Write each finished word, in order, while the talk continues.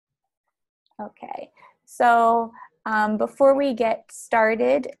Okay, so before we get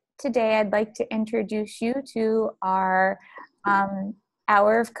started today, I'd like to introduce you to our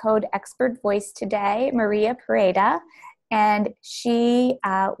Hour of Code expert voice today, Maria Pereda, and she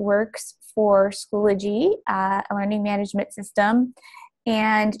works for Schoology, a learning management system,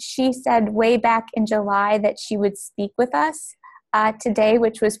 and she said way back in July that she would speak with us today,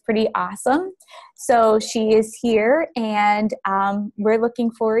 which was pretty awesome. So she is here, and we're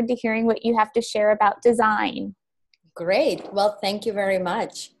looking forward to hearing what you have to share about design. Great. Well, thank you very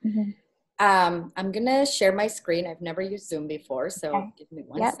much. Mm-hmm. I'm going to share my screen. I've never used Zoom before, so Okay. give me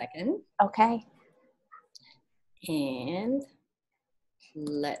one second. Okay. And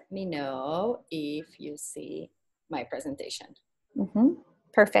let me know if you see my presentation. Mm-hmm.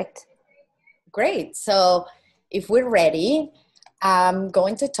 Perfect. Great. So if we're ready, I'm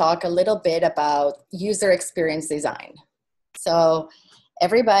going to talk a little bit about user experience design. So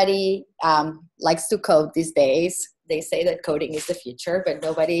everybody likes to code these days. They say that coding is the future, but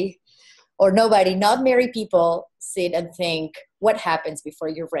not many people sit and think, what happens before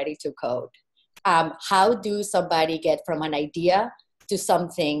you're ready to code? How do somebody get from an idea to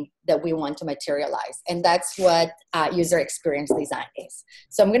something that we want to materialize? And that's what user experience design is.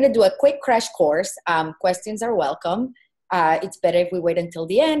 So I'm going to do a quick crash course. Questions are welcome. It's better if we wait until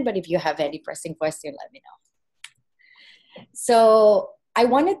the end, but if you have any pressing question, let me know. So I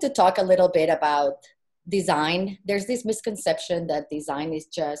wanted to talk a little bit about design. There's this misconception that design is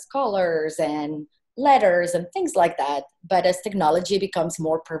just colors and letters and things like that. But as technology becomes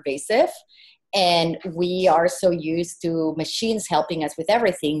more pervasive, and we are so used to machines helping us with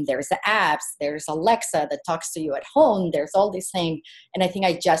everything. There's the apps, there's Alexa that talks to you at home, there's all these things. And I think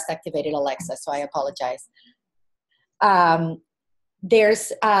I just activated Alexa, so I apologize.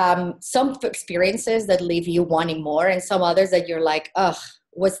 There's some experiences that leave you wanting more, and some others that you're like, ugh,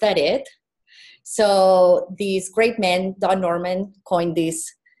 was that it? So these great men, Don Norman, coined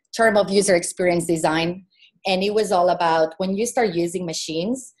this term of user experience design. And it was all about when you start using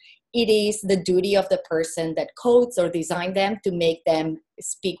machines, it is the duty of the person that codes or design them to make them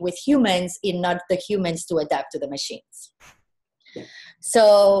speak with humans and not the humans to adapt to the machines.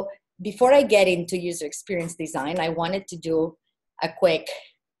 So before I get into user experience design, I wanted to do a quick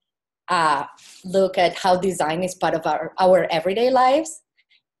look at how design is part of our everyday lives,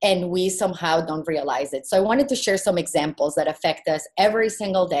 and we somehow don't realize it. So I wanted to share some examples that affect us every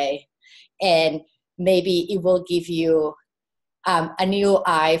single day, and maybe it will give you a new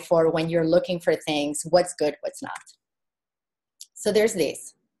eye for when you're looking for things, what's good, what's not. So there's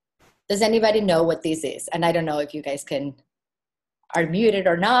this. Does anybody know what this is? And I don't know if you guys are muted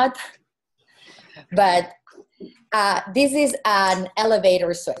or not, but this is an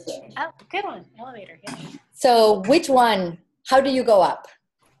elevator switch. Oh, good one. Elevator, yeah. So which one, how do you go up?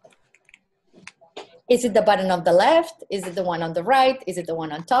 Is it the button on the left? Is it the one on the right? Is it the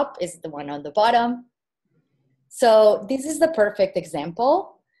one on top? Is it the one on the bottom? So this is the perfect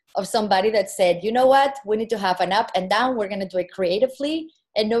example of somebody that said, you know what, we need to have an up and down. We're going to do it creatively.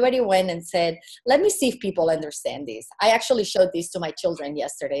 And nobody went and said, let me see if people understand this. I actually showed this to my children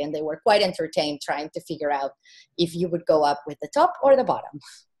yesterday, and they were quite entertained trying to figure out if you would go up with the top or the bottom.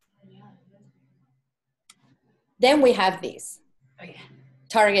 Then we have this. Oh, yeah.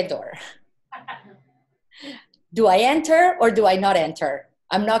 Target door. Do I enter or do I not enter?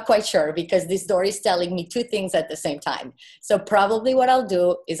 I'm not quite sure, because this door is telling me two things at the same time. So probably what I'll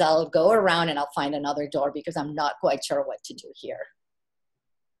do is I'll go around and I'll find another door, because I'm not quite sure what to do here.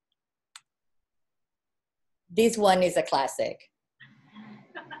 This one is a classic.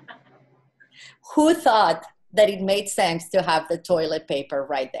 Who thought that it made sense to have the toilet paper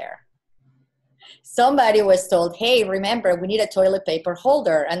right there? Somebody was told, hey, remember, we need a toilet paper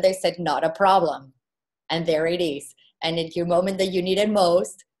holder. And they said, not a problem. And there it is. And at your moment that you need it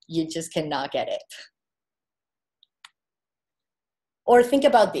most, you just cannot get it. Or think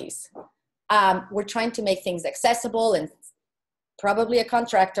about this. We're trying to make things accessible, and probably a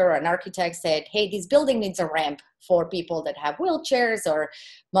contractor or an architect said, hey, this building needs a ramp for people that have wheelchairs or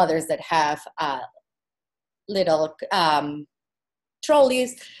mothers that have little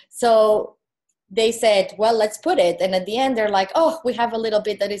trolleys. So they said, well, let's put it. And at the end, they're like, oh, we have a little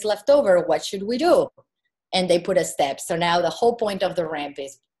bit that is left over. What should we do? And they put a step. So now the whole point of the ramp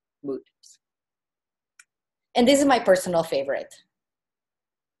is moot. And this is my personal favorite.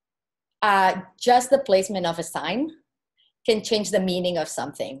 Just the placement of a sign can change the meaning of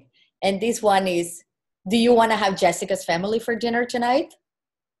something. And this one is, do you want to have Jessica's family for dinner tonight?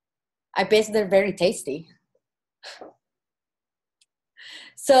 I bet they're very tasty.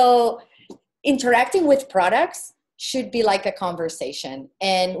 So interacting with products should be like a conversation.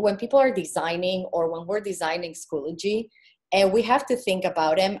 And when people are designing or when we're designing Schoology, and we have to think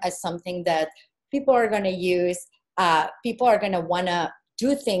about them as something that people are going to use, people are going to want to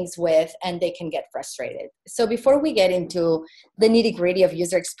do things with, and they can get frustrated. So before we get into the nitty gritty of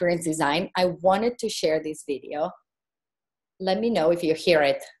user experience design, I wanted to share this video. Let me know if you hear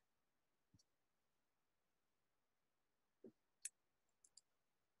it.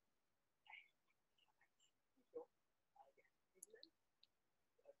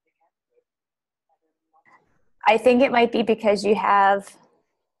 I think it might be because you have,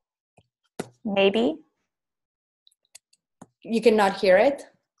 maybe. You cannot hear it?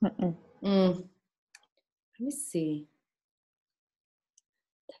 Mm-mm. Let me see.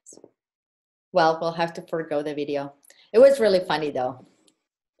 Well, we'll have to forgo the video. It was really funny though.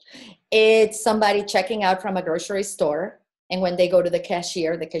 It's somebody checking out from a grocery store, and when they go to the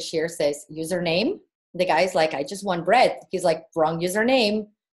cashier says, username. The guy's like, I just want bread. He's like, wrong username,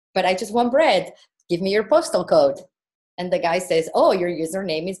 but I just want bread. Give me your postal code. And the guy says, oh, your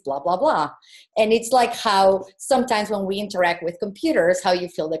username is blah, blah, blah. And it's like how sometimes when we interact with computers, how you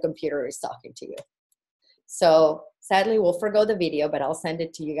feel the computer is talking to you. So sadly, we'll forgo the video, but I'll send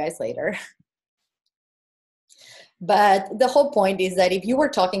it to you guys later. But the whole point is that if you were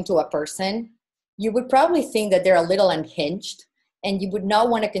talking to a person, you would probably think that they're a little unhinged and you would not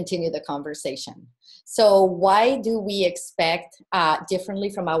want to continue the conversation. So why do we expect differently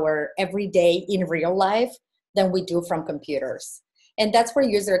from our everyday in real life than we do from computers? And that's where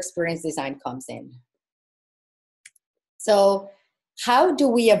user experience design comes in. So how do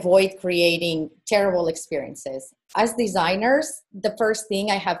we avoid creating terrible experiences? As designers, the first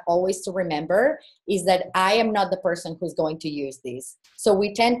thing I have always to remember is that I am not the person who's going to use these. So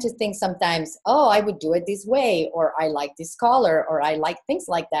we tend to think sometimes, oh, I would do it this way, or I like this color, or I like things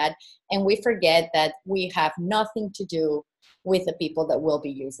like that. And we forget that we have nothing to do with the people that will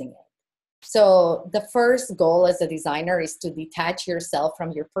be using it. So the first goal as a designer is to detach yourself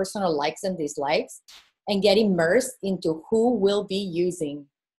from your personal likes and dislikes and get immersed into who will be using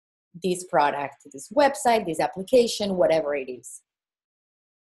this product, this website, this application, whatever it is.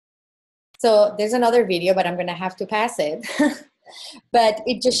 So there's another video, but I'm going to have to pass it. But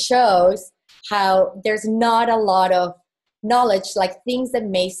it just shows how there's not a lot of knowledge, like things that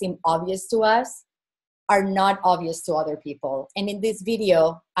may seem obvious to us are not obvious to other people. And in this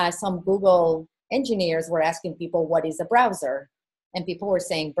video, some Google engineers were asking people, what is a browser? And people were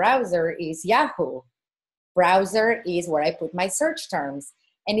saying, browser is Yahoo. Browser is where I put my search terms.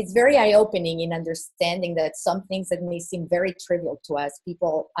 And it's very eye-opening in understanding that some things that may seem very trivial to us,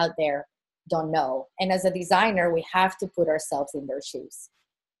 people out there don't know. And as a designer, we have to put ourselves in their shoes.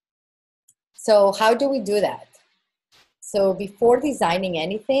 So how do we do that? So before designing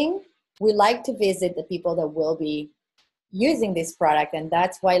anything, we like to visit the people that will be using this product. And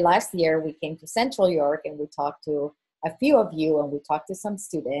that's why last year we came to Central York and we talked to a few of you and we talked to some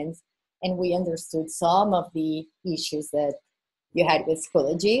students and we understood some of the issues that you had with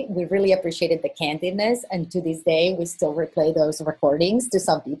Schoology. We really appreciated the candidness, and to this day, we still replay those recordings to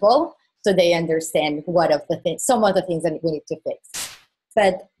some people so they understand some of the things that we need to fix.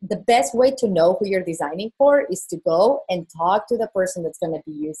 But the best way to know who you're designing for is to go and talk to the person that's going to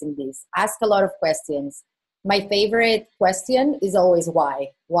be using this. Ask a lot of questions. My favorite question is always why?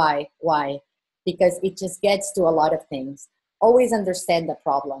 Because it just gets to a lot of things. Always understand the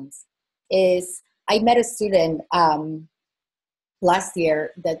problems. I met a student last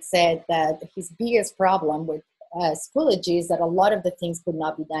year that said that his biggest problem with Schoology is that a lot of the things could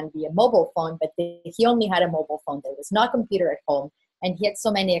not be done via mobile phone, but he only had a mobile phone. There was no computer at home, and he had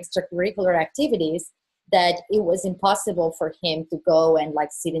so many extracurricular activities that it was impossible for him to go and like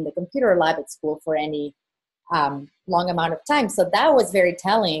sit in the computer lab at school for any long amount of time. So that was very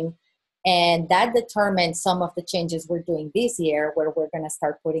telling, and that determined some of the changes we're doing this year, where we're going to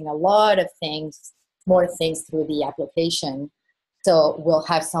start putting a lot of things, more things through the application. So we'll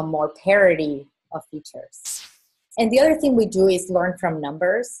have some more parity of features. And the other thing we do is learn from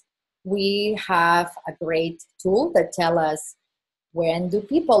numbers. We have a great tool that tells us when do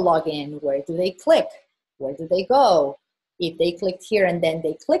people log in, where do they click, where do they go? If they clicked here and then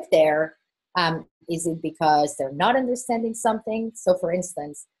they click there, is it because they're not understanding something? So for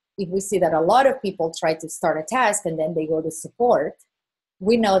instance, if we see that a lot of people try to start a task and then they go to support,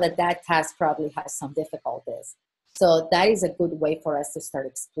 we know that that task probably has some difficulties. So that is a good way for us to start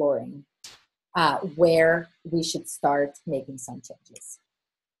exploring where we should start making some changes.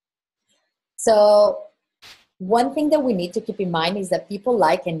 So one thing that we need to keep in mind is that people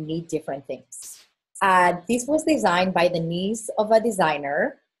like and need different things. This was designed by the niece of a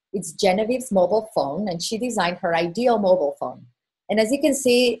designer It's Genevieve's mobile phone, and she designed her ideal mobile phone. And as you can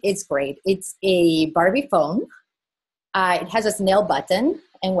see, it's great. It's a Barbie phone. It has a snail button,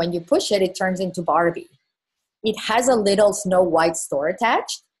 and when you push it, it turns into Barbie. It has a little Snow White store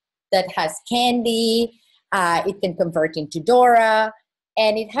attached that has candy. It can convert into Dora,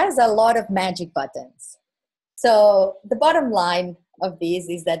 and it has a lot of magic buttons. So the bottom line of these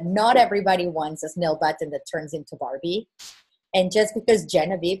is that not everybody wants a snail button that turns into Barbie. And just because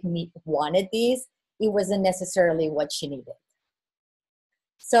Genevieve wanted these, it wasn't necessarily what she needed.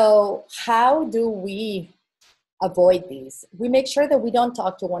 So how do we avoid these? We make sure that we don't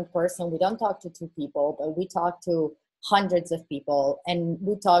talk to one person, we don't talk to two people, but we talk to hundreds of people, and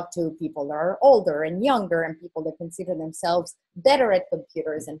we talk to people that are older and younger, and people that consider themselves better at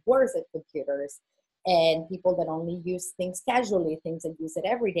computers and worse at computers, and people that only use things casually, things that use it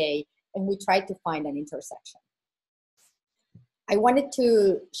every day, and we try to find an intersection. I wanted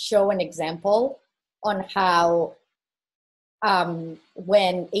to show an example on how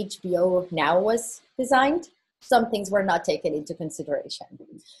when HBO Now was designed, some things were not taken into consideration.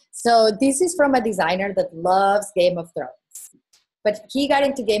 So this is from a designer that loves Game of Thrones, but he got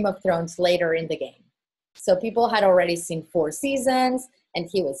into Game of Thrones later in the game. So people had already seen 4 seasons, and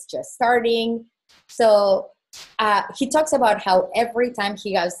he was just starting. So he talks about how every time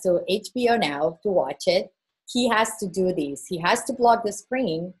he goes to HBO Now to watch it, he has to do these. He has to block the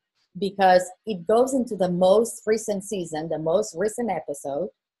screen because it goes into the most recent season, the most recent episode.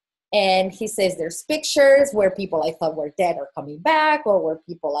 And he says there's pictures where people I thought were dead are coming back, or where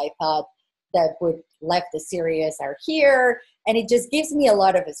people I thought that would left the series are here. And it just gives me a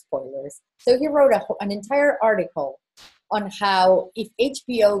lot of spoilers. So he wrote an entire article on how if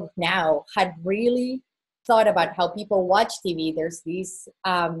HBO Now had really thought about how people watch TV, there's this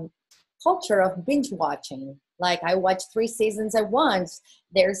culture of binge watching. Like I watch 3 seasons at once.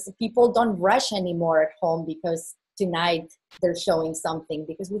 There's people don't rush anymore at home because tonight they're showing something,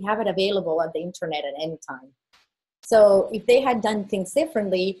 because we have it available on the internet at any time. So if they had done things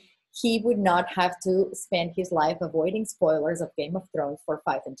differently, he would not have to spend his life avoiding spoilers of Game of Thrones for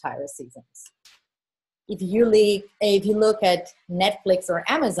 5 entire seasons. If you look at Netflix or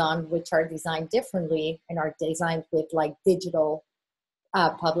Amazon, which are designed differently and are designed with like digital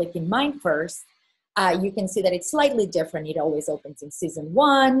public in mind first, you can see that it's slightly different. It always opens in season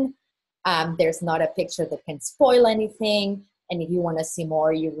 1. There's not a picture that can spoil anything. And if you want to see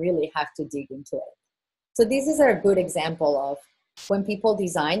more, you really have to dig into it. So this is a good example of when people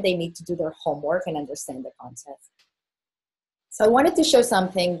design, they need to do their homework and understand the concept. So I wanted to show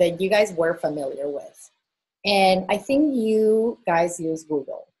something that you guys were familiar with. And I think you guys use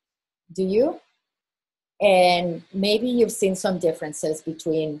Google. Do you? And maybe you've seen some differences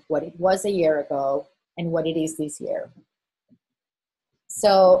between what it was a year ago and what it is this year.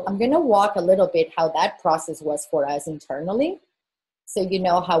 So I'm going to walk a little bit how that process was for us internally, so you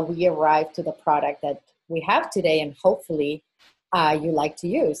know how we arrived to the product that we have today, and hopefully you like to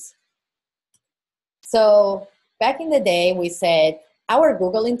use. So back in the day, we said our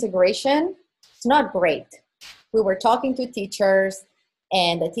Google integration is not great. We were talking to teachers,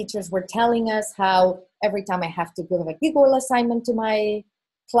 and the teachers were telling us how every time I have to give a Google assignment to my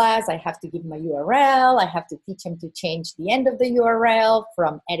class, I have to give my URL. I have to teach them to change the end of the URL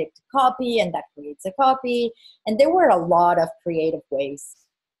from edit to copy, and that creates a copy. And there were a lot of creative ways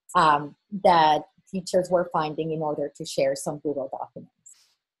that teachers were finding in order to share some Google documents.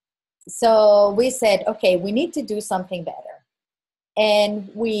 So we said, okay, we need to do something better. And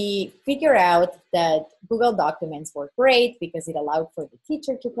we figured out that Google Documents were great because it allowed for the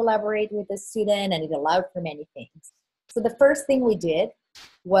teacher to collaborate with the student, and it allowed for many things. So the first thing we did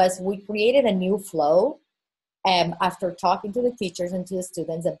was we created a new flow after talking to the teachers and to the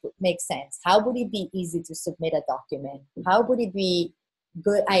students that makes sense. How would it be easy to submit a document? How would it be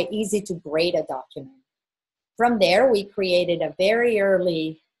easy to grade a document? From there, we created a very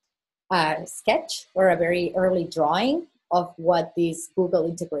early sketch or a very early drawing of what this Google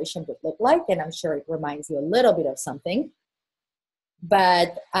integration would look like. And I'm sure it reminds you a little bit of something.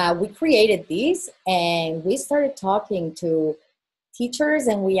 But we created these, and we started talking to teachers,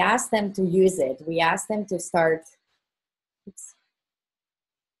 and we asked them to use it. We asked them to start.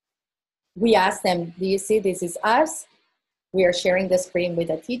 We asked them, do you see this is us? We are sharing the screen with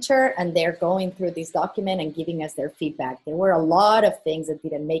a teacher, and they're going through this document and giving us their feedback. There were a lot of things that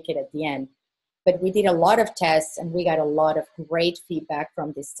didn't make it at the end, but we did a lot of tests, and we got a lot of great feedback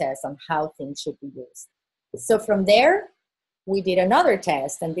from this test on how things should be used. So from there, we did another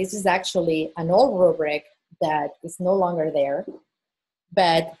test, and this is actually an old rubric that is no longer there,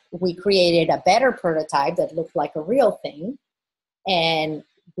 but we created a better prototype that looked like a real thing. And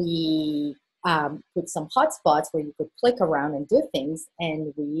we put some hotspots where you could click around and do things,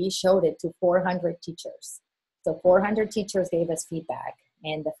 and we showed it to 400 teachers. So 400 teachers gave us feedback,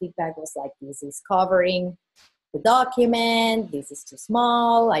 and the feedback was like, this is covering the document, this is too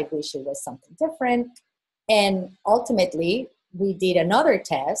small, I wish it was something different. And ultimately, we did another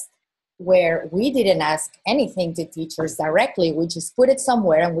test where we didn't ask anything to teachers directly. We just put it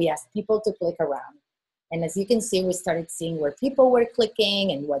somewhere and we asked people to click around. And as you can see, we started seeing where people were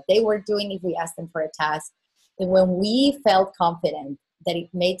clicking and what they were doing if we asked them for a task. And when we felt confident that it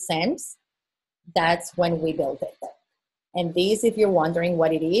made sense, that's when we built it. And this, if you're wondering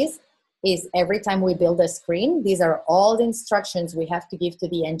what it is every time we build a screen, these are all the instructions we have to give to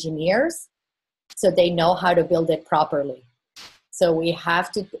the engineers so they know how to build it properly. So we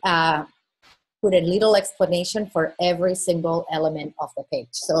have to put a little explanation for every single element of the page.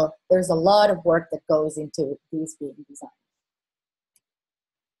 So there's a lot of work that goes into these being designed.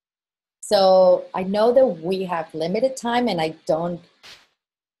 So I know that we have limited time and I don't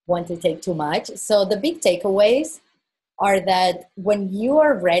want to take too much. So the big takeaways are that when you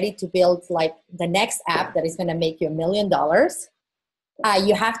are ready to build like the next app that is going to make you $1 million,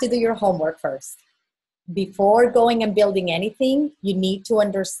 you have to do your homework first. Before going and building anything, you need to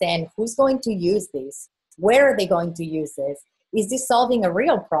understand who's going to use this. Where are they going to use this? Is this solving a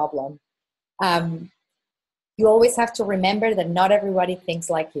real problem? You always have to remember that not everybody thinks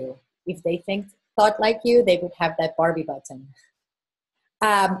like you. If they thought like you, they would have that Barbie button.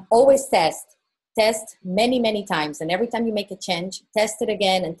 Always test. Test many, many times. And every time you make a change, test it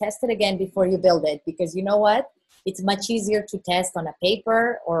again and test it again before you build it. Because you know what? It's much easier to test on a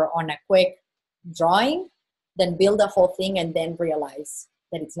paper or on a quick drawing than build a whole thing and then realize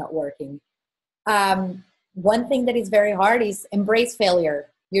that it's not working. One thing that is very hard is embrace failure.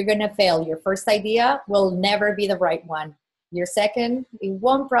 You're going to fail. Your first idea will never be the right one. Your second, it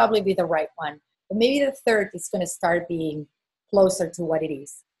won't probably be the right one. But maybe the third is going to start being closer to what it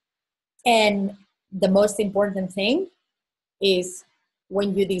is. And the most important thing is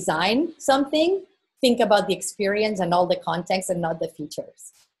when you design something, think about the experience and all the context and not the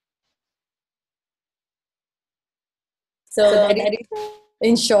features. So that is,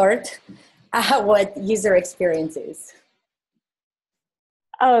 in short, what user experience is.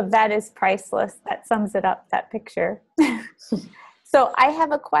 Oh, that is priceless. That sums it up, that picture. So I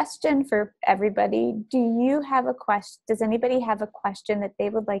have a question for everybody. Does anybody have a question that they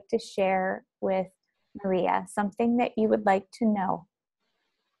would like to share with Maria? Something that you would like to know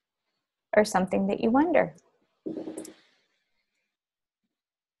or something that you wonder?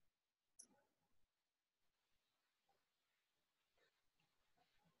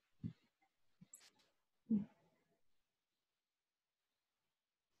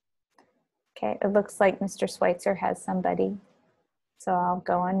 Okay, it looks like Mr. Schweitzer has somebody. So I'll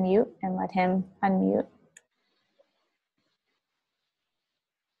go on mute and let him unmute.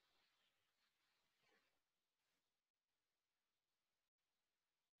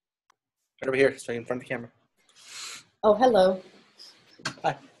 Right over here, so in front of the camera. Oh, hello.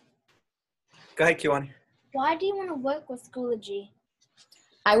 Hi. Go ahead, Kiwani. Why do you want to work with Schoology?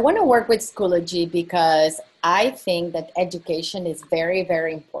 I want to work with Schoology because I think that education is very,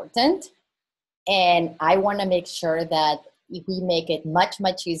 very important. And I want to make sure that we make it much,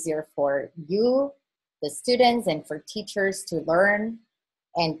 much easier for you, the students, and for teachers to learn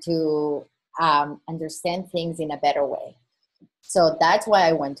and to understand things in a better way. So that's why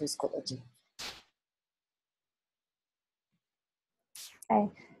I went to Schoology. Okay.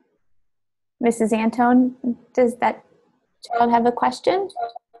 Mrs. Antone, does that child have a question?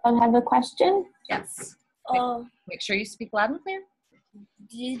 Yes. Uh, Make sure you speak loud and clear.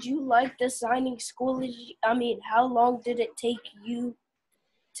 did you like designing Schoology? How long did it take you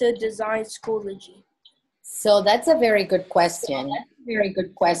to design Schoology? So that's a very good question.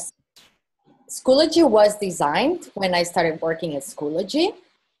 Schoology was designed when I started working at Schoology,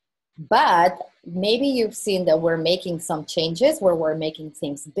 but maybe you've seen that we're making some changes where we're making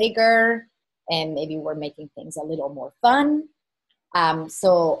things bigger and maybe we're making things a little more fun.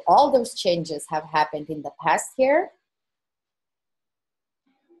 So all those changes have happened in the past year,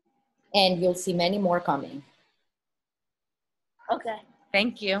 and you'll see many more coming. Okay.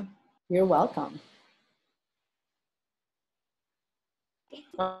 Thank you. You're welcome.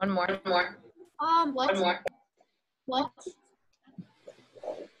 One more. What?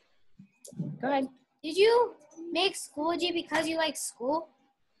 Go ahead. Did you make Schoology because you like school?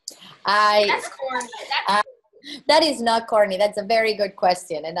 That's corny. that is not corny. That's a very good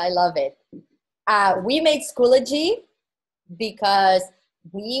question, and I love it. We made Schoology because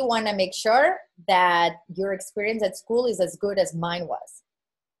we want to make sure that your experience at school is as good as mine was.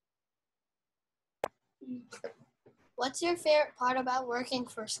 What's your favorite part about working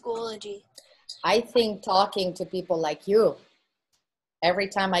for Schoology? I think talking to people like you. Every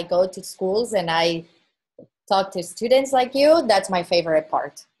time I go to schools and I talk to students like you, that's my favorite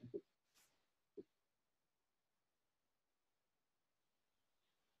part.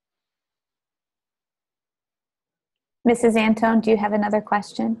 Mrs. Antone, do you have another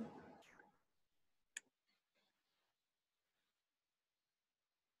question?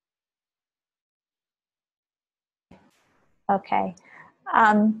 Okay.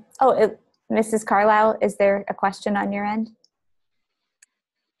 Mrs. Carlisle, is there a question on your end?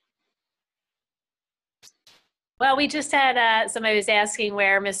 Well, we just had somebody was asking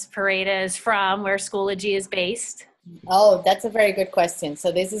where Miss Pereda is from, where Schoology is based. Oh, that's a very good question.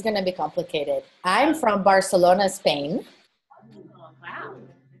 So this is going to be complicated. I'm from Barcelona, Spain, Oh, wow.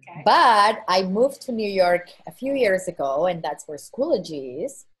 Okay. but I moved to New York a few years ago, and that's where Schoology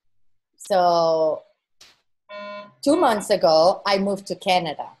is. So 2 months ago, I moved to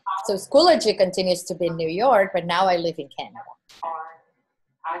Canada. So Schoology continues to be in New York, but now I live in Canada.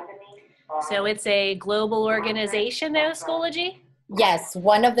 So it's a global organization, though, Schoology? Yes,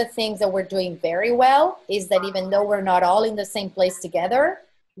 one of the things that we're doing very well is that even though we're not all in the same place together,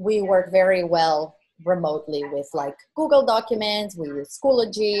 we work very well remotely with like Google Documents, we use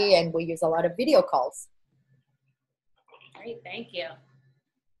Schoology, and we use a lot of video calls. Great, thank you.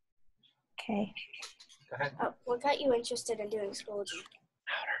 Okay. Go ahead. What got you interested in doing Schoology?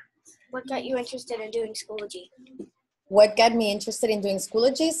 What got you interested in doing Schoology? What got me interested in doing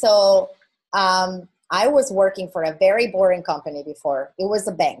Schoology? So I was working for a very boring company before. It was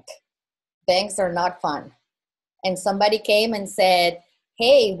a bank. Banks are not fun. And somebody came and said,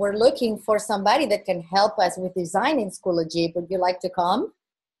 hey, we're looking for somebody that can help us with design in Schoology. Would you like to come?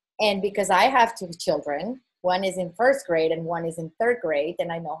 And because I have 2 children, one is in first grade and one is in third grade,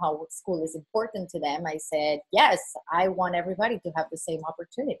 and I know how school is important to them, I said, yes, I want everybody to have the same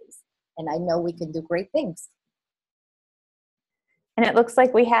opportunities. And I know we can do great things. And it looks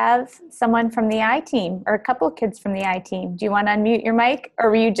like we have someone from the I team, or a couple of kids from the I team. Do you want to unmute your mic, or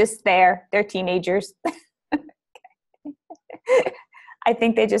were you just there? They're teenagers. I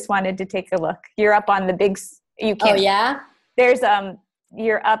think they just wanted to take a look. You're up on the big, you can't. Oh, yeah? There's,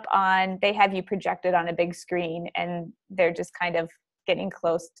 you're up on, they have you projected on a big screen, and they're just kind of getting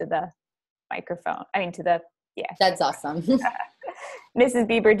close to the microphone. I mean, to the, yeah. That's awesome. Mrs.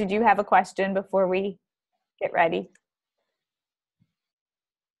 Bieber, did you have a question before we get ready?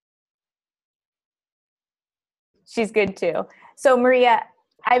 She's good too. So Maria,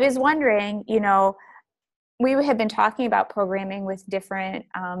 I was wondering, we have been talking about programming with different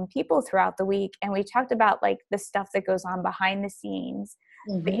people throughout the week, and we talked about like the stuff that goes on behind the scenes,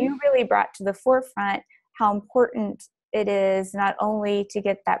 but you really brought to the forefront how important it is not only to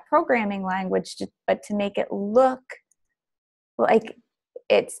get that programming language, but to make it look like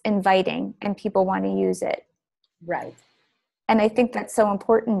it's inviting and people want to use it. Right. And I think that's so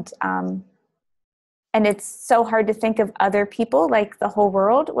important. And it's so hard to think of other people, like the whole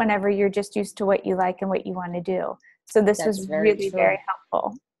world, whenever you're just used to what you like and what you want to do. So this was really very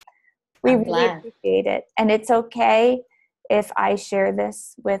helpful. We really appreciate it. And it's okay if I share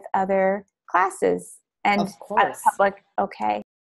this with other classes and public. Okay.